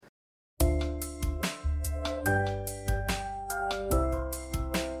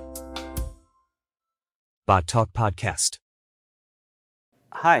Bot Talk Podcast.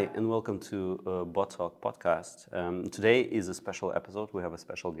 Hi, and welcome to Bot Talk Podcast. Today is a special episode. We have a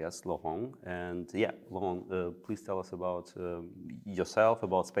special guest, Laurent. And Laurent, please tell us about yourself,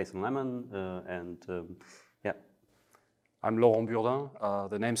 about Space&Lemon, I'm Laurent Burdin.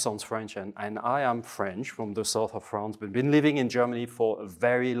 The name sounds French, and I am French from the south of France, but been living in Germany for a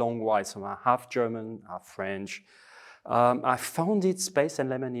very long while. So I'm half German, half French. I founded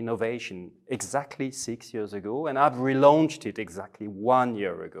Space&Lemon Innovation exactly 6 years ago, and I've relaunched it exactly 1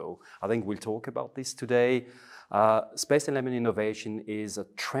 year ago. I think we'll talk about this today. Space&Lemon Innovation is a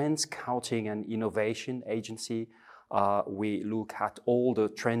trend scouting and innovation agency. We look at all the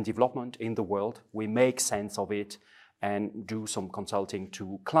trend development in the world. We make sense of it and do some consulting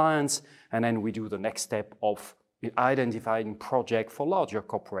to clients. And then we do the next step of identifying projects for larger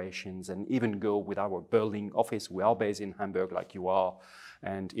corporations and even go with our Berlin office. We are based in Hamburg like you are.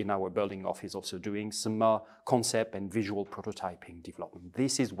 And in our Berlin office also doing some concept and visual prototyping development.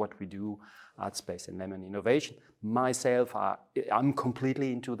 This is what we do at Space&Lemon Innovation. Myself, I'm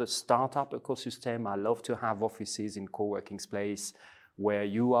completely into the startup ecosystem. I love to have offices in co-working space where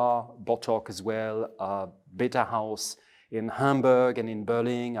you are, Botok as well, Beta House in Hamburg and in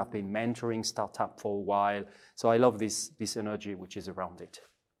Berlin. I've been mentoring startup for a while. So I love this energy which is around it.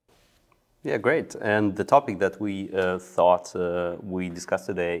 Yeah, great. And the topic that we thought we discussed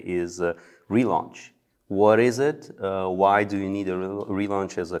today is relaunch. What is it? Why do you need a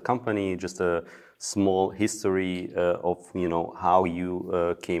relaunch as a company? Just a small history of how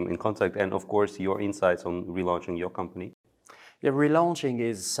you came in contact, and of course your insights on relaunching your company. Yeah,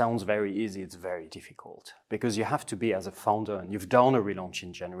 relaunching sounds very easy. It's very difficult because you have to be as a founder, and you've done a relaunch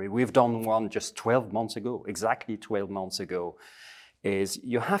in January. We've done one just 12 months ago, exactly 12 months ago. Is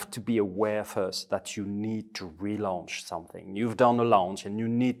you have to be aware first that you need to relaunch something. You've done a launch and you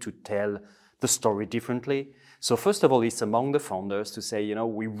need to tell the story differently. So first of all, it's among the founders to say,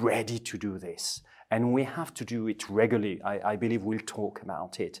 we're ready to do this. And we have to do it regularly. I believe we'll talk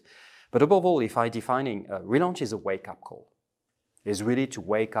about it. But above all, if I'm defining relaunch is a wake-up call. Is really to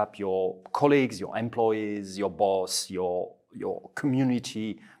wake up your colleagues, your employees, your boss, your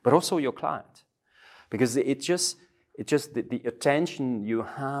community, but also your client. Because it's just the attention you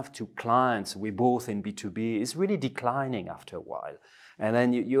have to clients, we both in B2B, is really declining after a while. And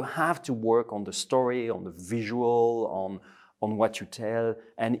then you have to work on the story, on the visual, on what you tell,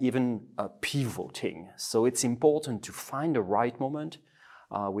 and even pivoting. So it's important to find the right moment,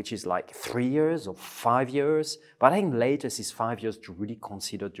 which is like 3 years or 5 years. But I think latest is 5 years to really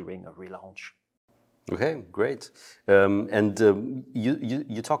consider doing a relaunch. Okay, great.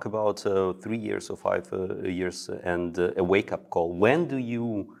 You talk about 3 years or 5 years and a wake-up call. When do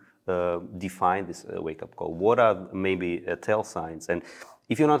you define this wake-up call? What are maybe tell signs? And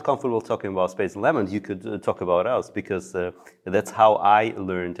if you're not comfortable talking about Space&Lemon, you could talk about us, because that's how I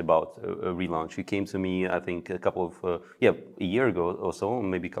learned about a relaunch. You came to me, I think, a year ago or so,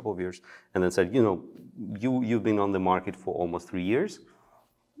 maybe a couple of years, and then said, you've been on the market for almost 3 years.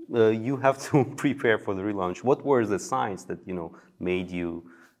 You have to prepare for the relaunch. What were the signs that made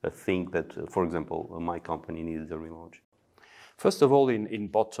you think that, for example, my company needed a relaunch? First of all, in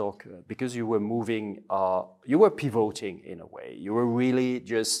Botok, because you were moving, you were pivoting in a way. You were really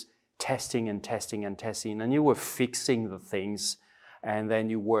just testing and testing and testing, and you were fixing the things, and then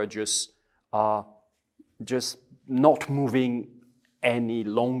you were just not moving any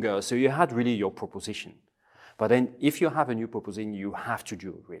longer. So you had really your proposition. But then if you have a new proposition, you have to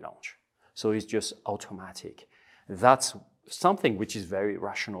do a relaunch. So it's just automatic. That's something which is very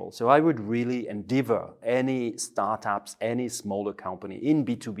rational. So I would really endeavor any startups, any smaller company in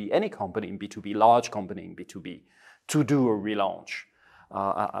B2B, any company in B2B, large company in B2B, to do a relaunch.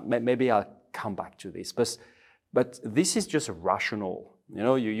 Maybe I'll come back to this. But this is just rational.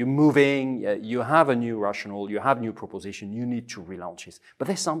 You're moving, you have a new rational, you have new proposition, you need to relaunch it. But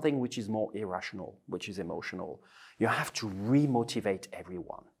there's something which is more irrational, which is emotional. You have to remotivate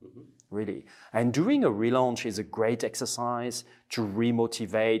everyone, really. And doing a relaunch is a great exercise to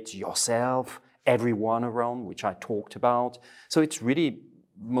remotivate yourself, everyone around, which I talked about. So it's really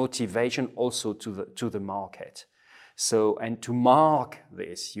motivation also to the market. So, and to mark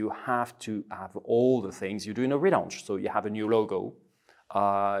this, you have to have all the things you do in a relaunch. So you have a new logo,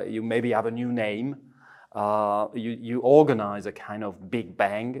 you maybe have a new name, you organize a kind of big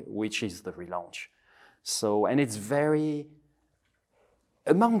bang, which is the relaunch. So, and it's very,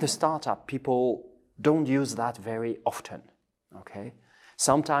 among the startup, people don't use that very often, okay?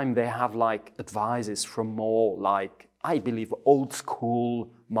 Sometimes they have like advices from more like, I believe, old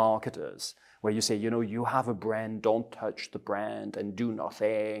school marketers, where you say, you have a brand, don't touch the brand and do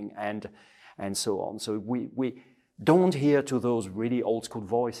nothing. And and so on. So we don't hear to those really old school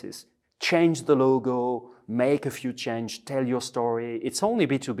voices. Change the logo, make a few changes, tell your story. It's only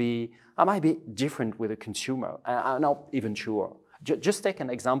B2B. I might be different with a consumer. I'm not even sure. Just take an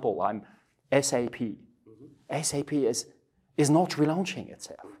example. I'm SAP. Mm-hmm. SAP is not relaunching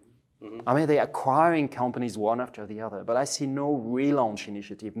itself. Mm-hmm. I mean, they're acquiring companies one after the other, but I see no relaunch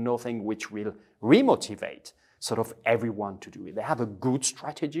initiative, nothing which will remotivate sort of everyone to do it. They have a good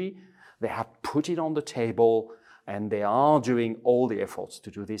strategy. They have put it on the table, and they are doing all the efforts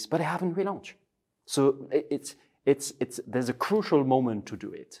to do this, but they haven't relaunched. So there's a crucial moment to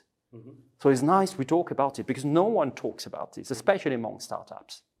do it. Mm-hmm. So it's nice we talk about it because no one talks about this, especially among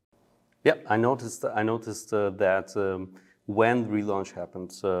startups. Yeah, I noticed that when relaunch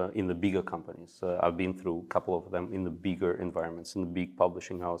happens in the bigger companies, I've been through a couple of them in the bigger environments, in the big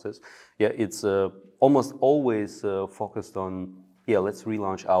publishing houses. Yeah, it's almost always focused on, let's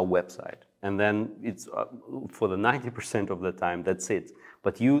relaunch our website. And then it's for the 90% of the time, that's it.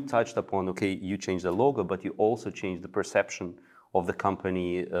 But you touched upon, okay, you changed the logo, but you also changed the perception of the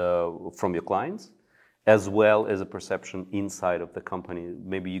company from your clients, as well as a perception inside of the company.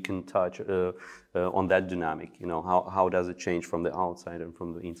 Maybe you can touch on that dynamic. You know, how does it change from the outside and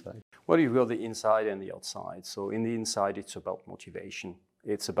from the inside? Well, you've got the inside and the outside. So in the inside, it's about motivation.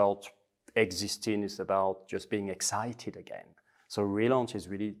 It's about existing. It's about just being excited again. So relaunch is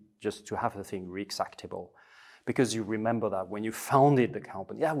really just to have the thing reexactable. Because you remember that when you founded the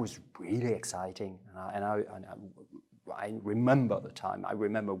company, that was really exciting. And I remember the time. I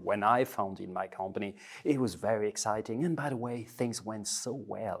remember when I founded my company, it was very exciting. And by the way, things went so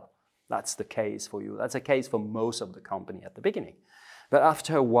well. That's the case for you. That's the case for most of the company at the beginning. But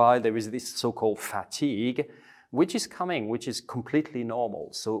after a while, there is this so-called fatigue, which is coming, which is completely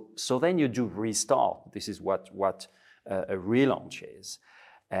normal. So then you do restart. This is what a relaunch is.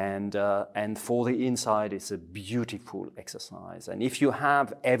 And for the inside, it's a beautiful exercise. And if you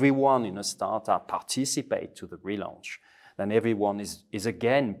have everyone in a startup participate to the relaunch, then everyone is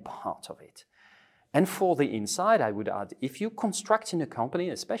again part of it. And for the inside, I would add, if you construct in a company,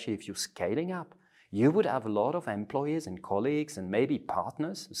 especially if you're scaling up, you would have a lot of employees and colleagues and maybe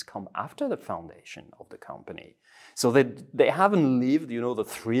partners who come after the foundation of the company. So that they haven't lived, the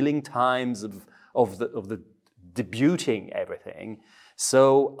thrilling times of the debuting everything.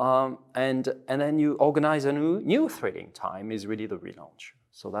 So, and then you organize a new thrilling time is really the relaunch.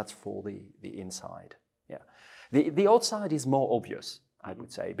 So that's for the inside. Yeah. The outside is more obvious, I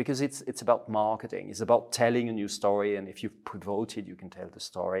would say, because it's about marketing. It's about telling a new story. And if you've pivoted, you can tell the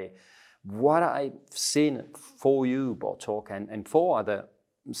story. What I've seen for you, Bartok, and for other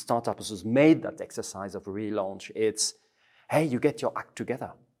startups who's made that exercise of relaunch, it's, hey, you get your act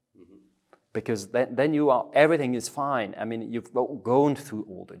together. Because then everything is fine. I mean, you've gone through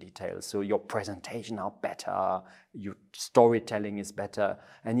all the details. So your presentation are better, your storytelling is better,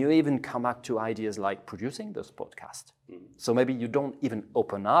 and you even come up to ideas like producing this podcast. Mm-hmm. So maybe you don't even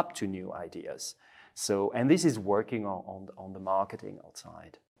open up to new ideas. So, and this is working on the marketing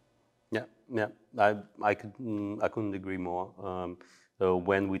outside. Yeah. I couldn't agree more.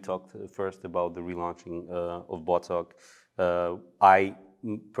 When we talked first about the relaunching of Bartok, I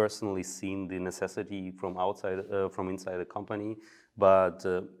personally seen the necessity from inside the company, but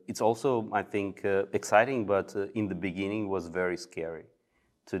it's also, I think, exciting. But in the beginning, was very scary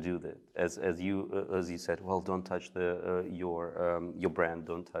to do that. As you said, well, don't touch your brand,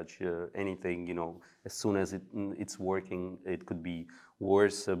 don't touch anything. As soon as it's working, it could be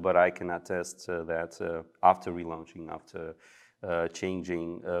worse. But I can attest that after relaunching, after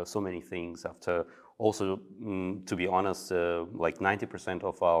changing so many things, after also, to be honest, like 90%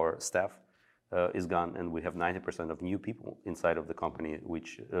 of our staff is gone, and we have 90% of new people inside of the company,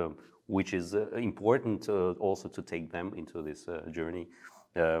 which is important also to take them into this journey.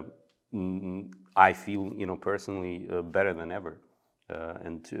 I feel, personally, better than ever,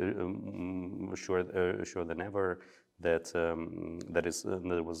 and sure than ever that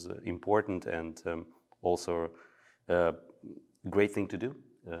that was important and also a great thing to do.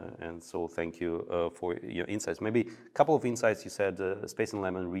 And so thank you for your insights. Maybe a couple of insights. You said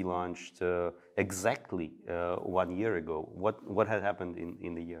Space&Lemon relaunched exactly 1 year ago. What had happened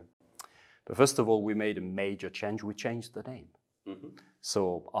in the year? But first of all, we made a major change. We changed the name. Mm-hmm.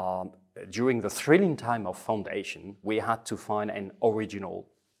 So during the thrilling time of foundation, we had to find an original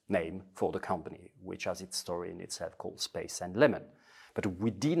name for the company, which has its story in itself called Space&Lemon. But we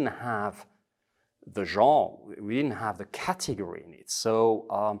didn't have the genre, we didn't have the category in it. So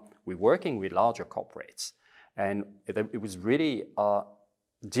we're working with larger corporates, and it was really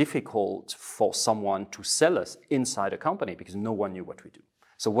difficult for someone to sell us inside a company because no one knew what we do.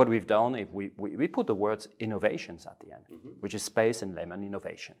 So what we've done is we put the words innovations at the end, which is Space&Lemon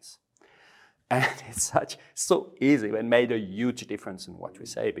Innovations. And it's so easy and made a huge difference in what we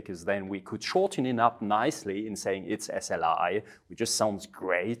say, because then we could shorten it up nicely in saying it's SLI, which just sounds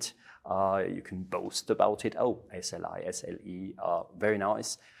great. You can boast about it. Oh, SLI, SLE, very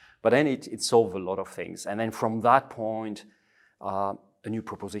nice. But then it solved a lot of things. And then from that point, a new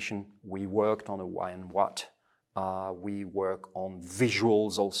proposition, we worked on a why and what. We work on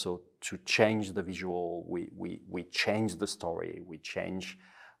visuals also to change the visual. We change the story. We change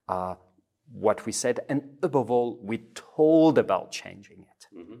what we said, and above all, we told about changing it.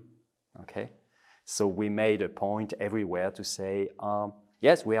 Okay, so we made a point everywhere to say,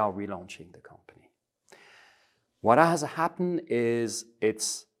 yes, we are relaunching the company. What has happened is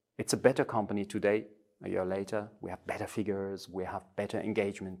it's a better company today. A year later, we have better figures, we have better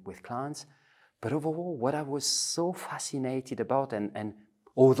engagement with clients. But overall, what I was so fascinated about, and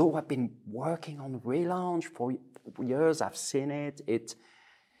although I've been working on relaunch for years, I've seen it.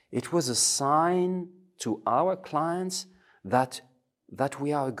 It was a sign to our clients that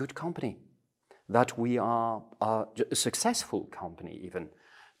we are a good company, that we are a successful company even.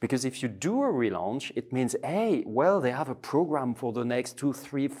 Because if you do a relaunch, it means, hey, well, they have a program for the next 2,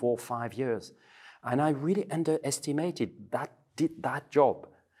 3, 4, 5 years. And I really underestimated that did that job.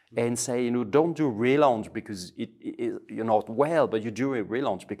 And say, don't do relaunch because you're not well, but you do a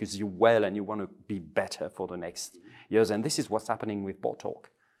relaunch because you're well and you want to be better for the next years. And this is what's happening with Board Talk.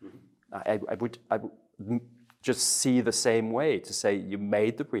 I would just see the same way, to say you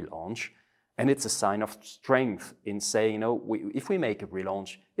made the relaunch, and it's a sign of strength in saying, if we make a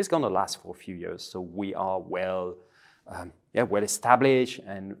relaunch, it's going to last for a few years. So we are well established,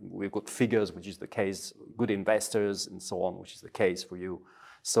 and we've got figures, which is the case, good investors and so on, which is the case for you.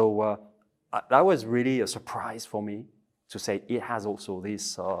 So that was really a surprise for me to say it has also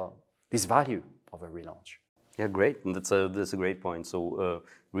this value of a relaunch. Yeah, great. And that's a great point. So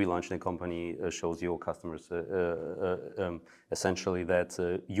relaunching a company shows your customers essentially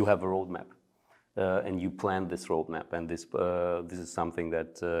that you have a roadmap and you plan this roadmap. And this is something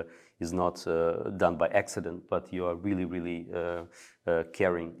that is not done by accident, but you are really, really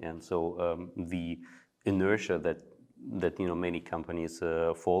caring. And so the inertia that many companies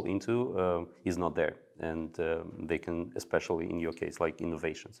fall into is not there, and they can, especially in your case, like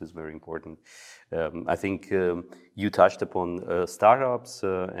innovations is very important. I think you touched upon startups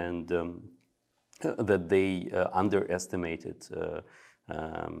and that they underestimated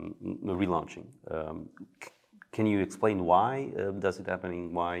relaunching. Can you explain why does it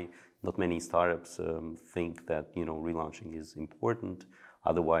happening? Why not many startups think that relaunching is important,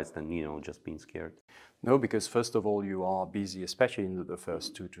 otherwise than just being scared? No, because first of all, you are busy, especially in the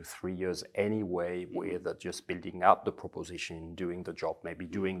first 2 to 3 years anyway, with just building up the proposition, doing the job, maybe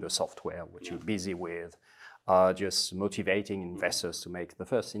doing the software, which you're busy with, just motivating investors to make the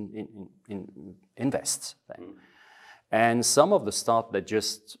first invest then. And some of the startups that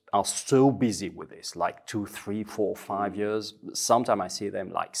just are so busy with this, like 2, 3, 4, 5 years. Sometimes I see them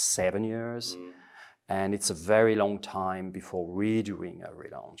like 7 years. And it's a very long time before redoing a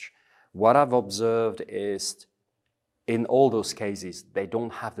relaunch. What I've observed is, in all those cases, they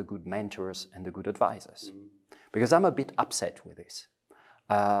don't have the good mentors and the good advisors. Because I'm a bit upset with this.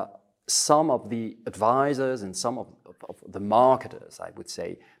 Some of the advisors and some of the marketers, I would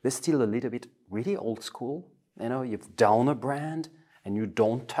say, they're still a little bit really old school. You've done a brand and you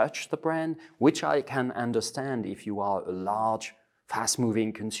don't touch the brand, which I can understand if you are a large,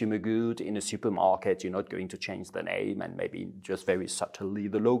 fast-moving consumer good in a supermarket. You're not going to change the name and maybe just very subtly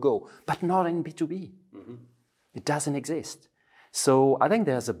the logo, but not in B2B. It doesn't exist. So I think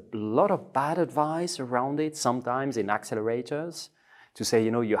there's a lot of bad advice around it, sometimes in accelerators, to say,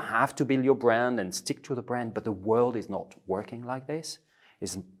 you have to build your brand and stick to the brand, but the world is not working like this.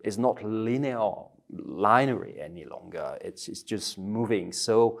 It's not linear any longer. It's just moving.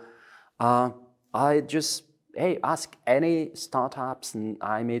 So I just ask any startups, and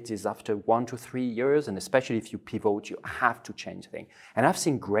I meet is after 1 to 3 years, and especially if you pivot, you have to change things. And I've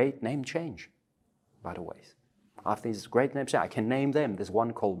seen great name change, by the way. I have these great names. I can name them. There's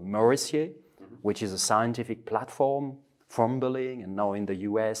one called Mercier, which is a scientific platform from Berlin, and now in the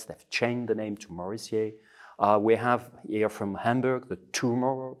US, they've changed the name to Mercier. We have here from Hamburg, the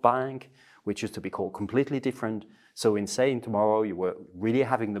Tumor Bank, which used to be called completely different. So in saying tomorrow, you were really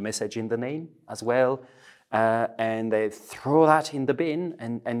having the message in the name as well. And they throw that in the bin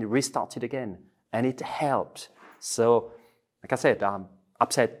and restart it again. And it helped. So, like I said, I'm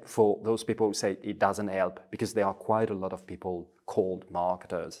upset for those people who say it doesn't help, because there are quite a lot of people called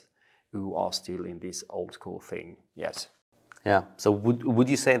marketers who are still in this old school thing. Yes. Yeah. So would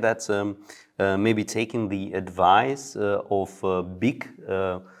you say that maybe taking the advice of big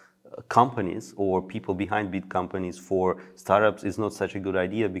companies or people behind big companies for startups is not such a good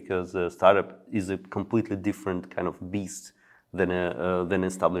idea, because startup is a completely different kind of beast than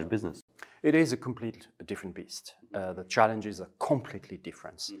established business? It is a complete different beast. The challenges are completely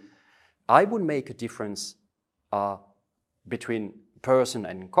different. I would make a difference between person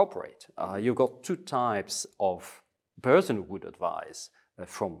and corporate. You've got two types of person who would advise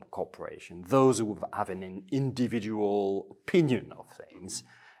from corporation. Those who have an individual opinion of things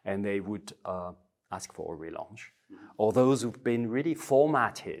and they would ask for a relaunch. Or those who've been really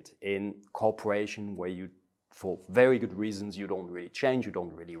formatted in corporation where you, for very good reasons, you don't really change, you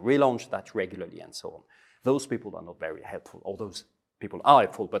don't really relaunch that regularly and so on. Those people are not very helpful, or those people are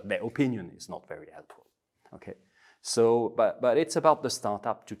helpful, but their opinion is not very helpful. Okay, so but it's about the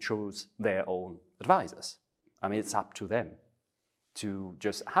startup to choose their own advisors. I mean, it's up to them to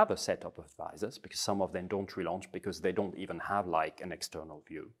just have a set of advisors, because some of them don't relaunch because they don't even have like an external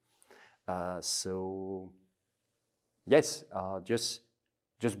view. So yes, just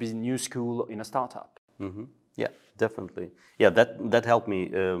be new school in a startup. Mm-hmm. Yeah, definitely. Yeah, that helped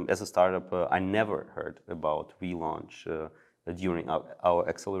me as a startup. I never heard about relaunch during our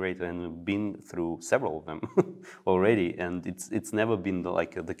accelerator, and been through several of them already. And it's never been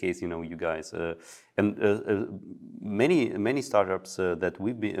the case, you guys, and many startups that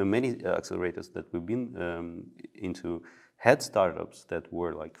we've been, many accelerators that we've been into, had startups that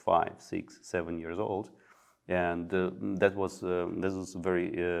were like 5, 6, 7 years old. And that was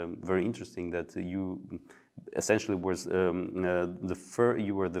very interesting that you essentially was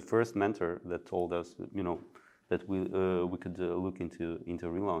you were the first mentor that told us, that we could look into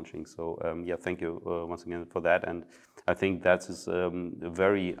relaunching. So yeah, thank you once again for that. And I think that is a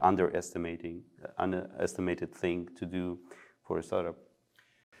very underestimated thing to do for a startup.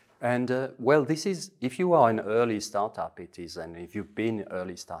 And well, this is, if you are an early startup, it is, and if you've been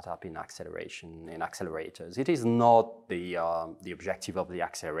early startup in acceleration, in accelerators, it is not the objective of the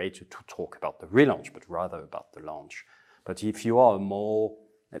accelerator to talk about the relaunch, but rather about the launch. But if you are more,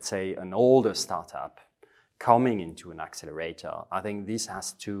 let's say, an older startup coming into an accelerator, I think this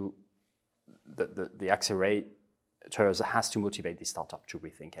has to, the accelerators has to motivate the startup to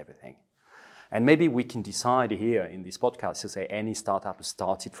rethink everything. And maybe we can decide here in this podcast to say any startup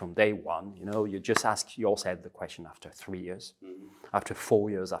started from day one. You just ask yourself the question after 3 years, after 4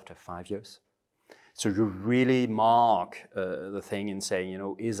 years, after 5 years. So you really mark the thing in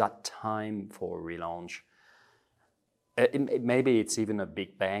saying, is that time for a relaunch? Maybe it's even a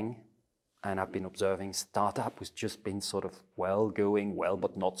big bang. And I've been observing startup who's just been sort of going well,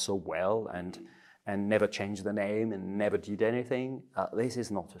 but not so well, and never changed the name and never did anything. This is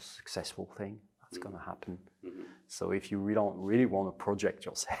not a successful thing. That's going to happen. Mm-hmm. So if you don't really want to project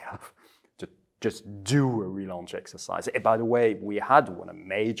yourself, to just do a relaunch exercise. By the way, we had a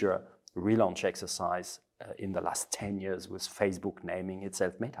major relaunch exercise in the last 10 years was Facebook naming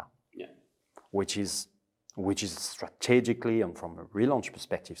itself Meta, which is strategically and from a relaunch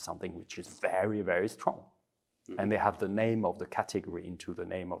perspective something which is very, very strong. Mm-hmm. And they have the name of the category into the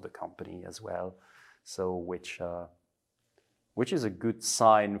name of the company as well. So which is a good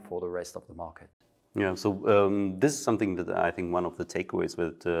sign for the rest of the market. Yeah, so this is something that I think one of the takeaways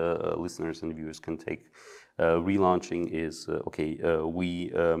that listeners and viewers can take. Relaunching is,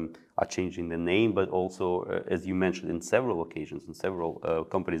 we are changing the name, but also, as you mentioned in several occasions, in several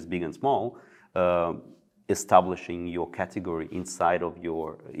companies, big and small, establishing your category inside of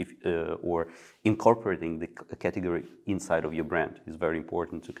your, or incorporating the category inside of your brand is very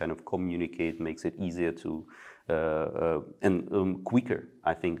important to kind of communicate, makes it easier to, and quicker,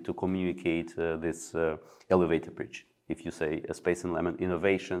 I think, to communicate this elevator pitch. If you say Space&Lemon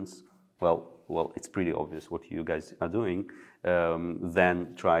Innovations, well, it's pretty obvious what you guys are doing.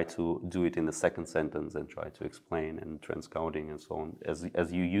 Then try to do it in the second sentence and try to explain and transcoding and so on,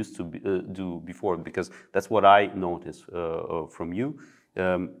 as you used to do before. Because that's what I noticed from you.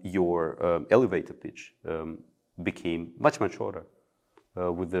 Your elevator pitch became much shorter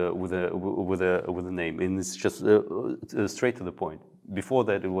with the name, and it's just straight to the point. Before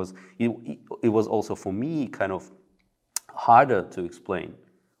that, it was also for me kind of harder to explain.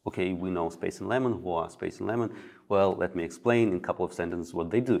 Okay, we know Space&Lemon, who are Space&Lemon. Well, let me explain in a couple of sentences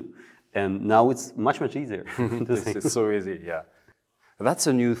what they do. And now it's much easier. This is so easy, yeah. That's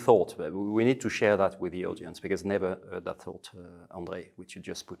a new thought. We need to share that with the audience, because never heard that thought, André, which you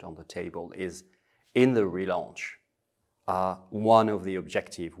just put on the table, is in the relaunch. One of the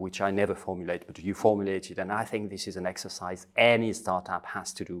objectives, which I never formulate, but you formulated, and I think this is an exercise any startup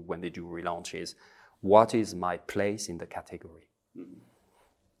has to do when they do relaunches. what is my place in the category?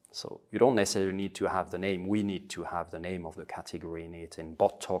 So you don't necessarily need to have the name. We need to have the name of the category in it. In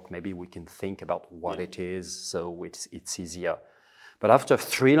bot talk, maybe we can think about what it is, so it's easier. But after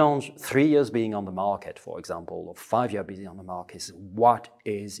 3 years being on the market, for example, or 5 years being on the market, what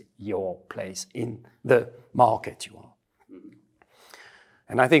is your place in the market you are?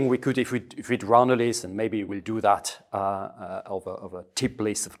 And I think we could, if we'd run a list, and maybe we'll do that of a tip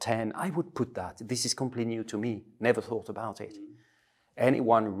list of 10, I would put that. This is completely new to me, never thought about it.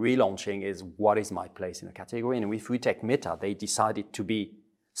 Anyone relaunching is what is my place in a category. And if we take Meta, they decided to be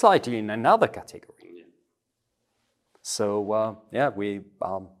slightly in another category. Yeah. So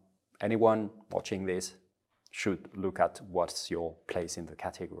anyone watching this should look at what's your place in the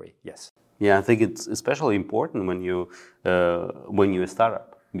category. Yes. Yeah, I think it's especially important when you're a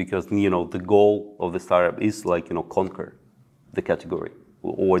startup, because the goal of the startup is conquer the category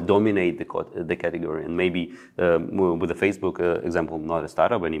or dominate the category. And maybe with the Facebook example, not a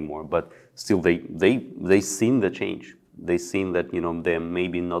startup anymore, but still they seen the change. They seen that they're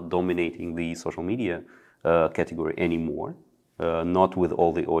maybe not dominating the social media category anymore, not with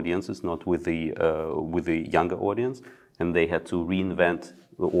all the audiences, not with the younger audience, and they had to reinvent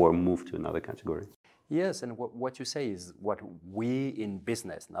or move to another category. Yes, and what you say is what we in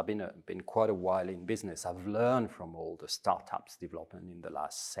business, and I've been quite a while in business, I've learned from all the startups development in the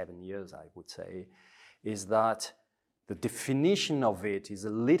last 7 years, I would say, is that the definition of it is a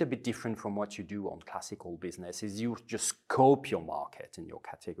little bit different from what you do on classical business. Is you just scope your market in your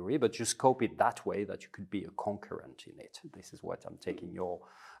category, but you scope it that way that you could be a conquerant in it. This is what I'm taking your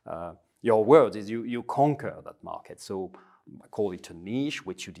words, is you conquer that market. So I call it a niche,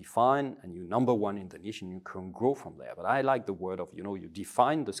 which you define, and you're number one in the niche, and you can grow from there. But I like the word of, you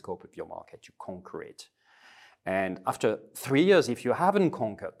define the scope of your market, you conquer it. And after 3 years, if you haven't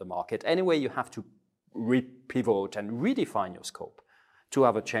conquered the market, anyway, you have to pivot and redefine your scope to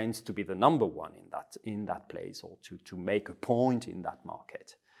have a chance to be the number one in that place, or to make a point in that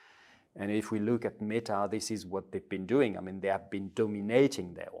market. And if we look at Meta, this is what they've been doing. I mean, they have been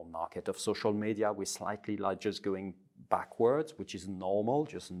dominating their own market of social media with slightly like just going backwards, which is normal,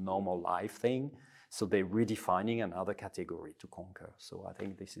 just a normal life thing. So they're redefining another category to conquer. So I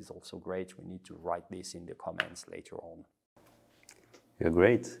think this is also great. We need to write this in the comments later on. Yeah,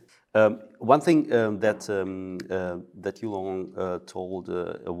 great. One thing that Yulong told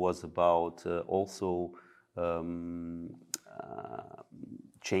was about also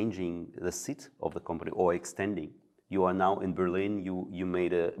changing the seat of the company or extending. You are now in Berlin. You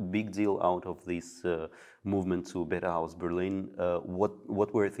made a big deal out of this movement to Better House Berlin.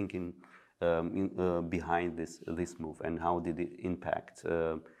 What were you thinking behind this move, and how did it impact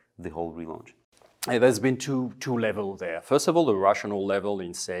the whole relaunch? There's been two levels there. First of all, the rational level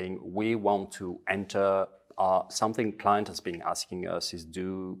in saying we want to enter something client has been asking us is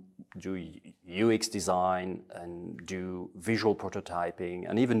do UX design and do visual prototyping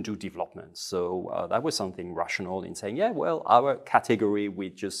and even do development. So that was something rational in saying, yeah, well, our category, we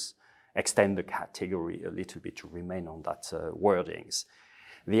just extend the category a little bit to remain on that wordings.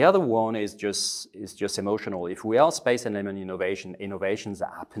 The other one is just emotional. If we are Space&Lemon innovations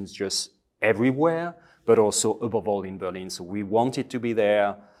that happens just everywhere, but also above all in Berlin. So we wanted to be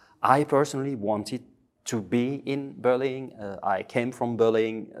there. I personally wanted to be in Berlin. I came from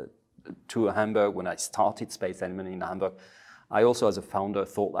Berlin to Hamburg when I started Space&Lemon in Hamburg. I also, as a founder,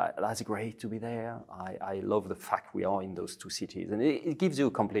 thought that's great to be there. I love the fact we are in those two cities. And it gives you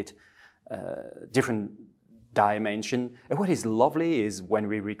a complete different dimension. And what is lovely is when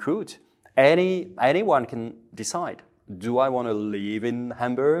we recruit, anyone can decide. Do I want to live in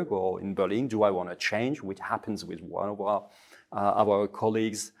Hamburg or in Berlin? Do I want to change? Which happens with one of our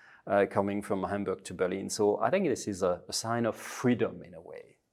colleagues coming from Hamburg to Berlin. So I think this is a sign of freedom in a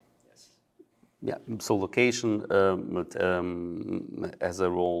way. Yes. Yeah. So location has a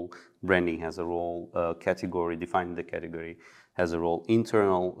role, branding has a role, category, defining the category has a role,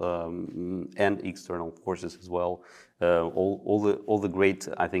 internal and external forces as well. All the great,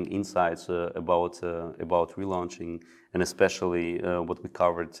 I think, insights about relaunching, and especially what we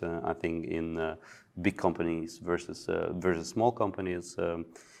covered, I think, in big companies versus small companies.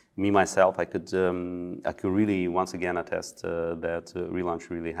 Me myself, I could really once again attest that relaunch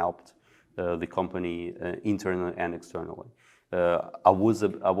really helped the company internally and externally. I was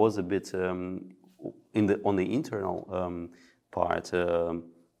a bit on the internal part.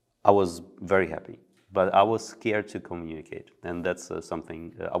 I was very happy, but I was scared to communicate, and that's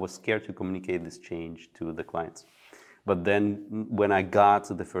something. I was scared to communicate this change to the clients. But then when I got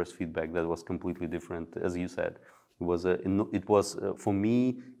the first feedback, that was completely different, as you said. It was for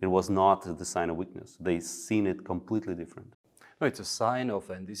me. It was not the sign of weakness. They seen it completely different. No, it's a sign of,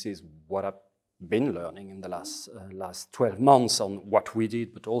 and this is what I've been learning in the last 12 months on what we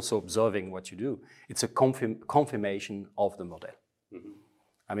did, but also observing what you do. It's a confirmation of the model. Mm-hmm.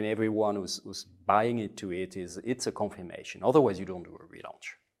 I mean, everyone who's buying into it it's a confirmation. Otherwise, you don't do a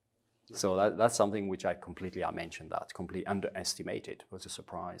relaunch. So that's something which I mentioned that, completely underestimated. It was a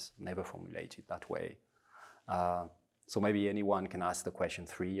surprise, never formulated that way. So maybe anyone can ask the question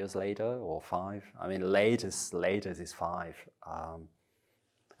 3 years later or 5. I mean, latest is 5.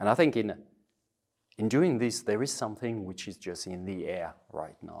 And I think in doing this, there is something which is just in the air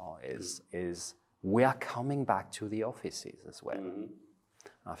right now, is we are coming back to the offices as well. Mm-hmm.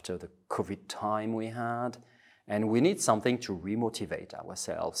 After the COVID time we had, and we need something to remotivate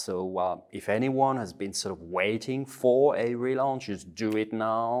ourselves. So if anyone has been sort of waiting for a relaunch, just do it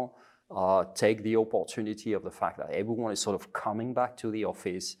now. Take the opportunity of the fact that everyone is sort of coming back to the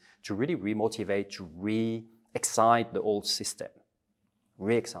office to really remotivate, to re-excite the old system.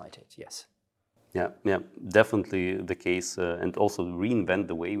 Re-excite it, yes. Yeah, definitely the case, and also reinvent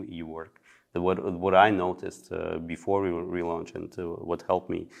the way you work. What I noticed before we relaunch, and what helped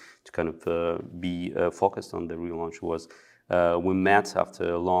me to kind of be focused on the relaunch was we met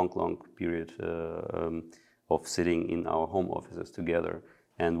after a long period of sitting in our home offices together,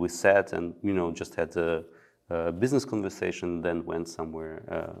 and we sat and just had a business conversation, then went somewhere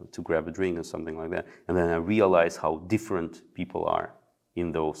to grab a drink or something like that, and then I realized how different people are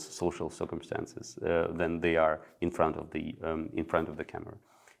in those social circumstances than they are in front of the camera.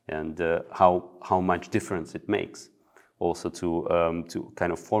 And how much difference it makes, also to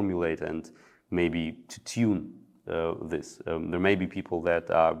kind of formulate and maybe to tune this. There may be people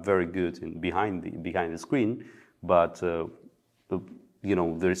that are very good behind the screen, but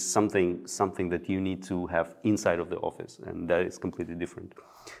there's something that you need to have inside of the office, and that is completely different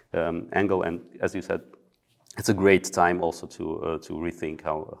angle. And as you said, it's a great time also to rethink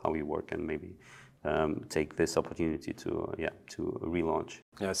how you work, and maybe take this opportunity to relaunch.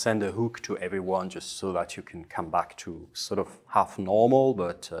 Send a hook to everyone just so that you can come back to sort of half normal,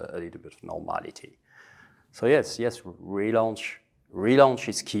 but a little bit of normality. So yes, relaunch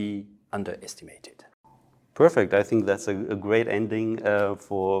is key, underestimated. Perfect. I think that's a great ending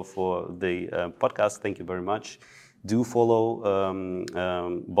for the podcast. Thank you very much. Do follow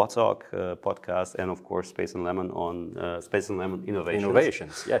Botalk podcast, and of course Space&Lemon on Space&Lemon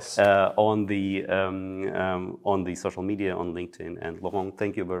Innovations. Yes. On the social media, on LinkedIn. And Laurent,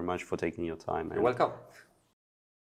 thank you very much for taking your time. You're welcome.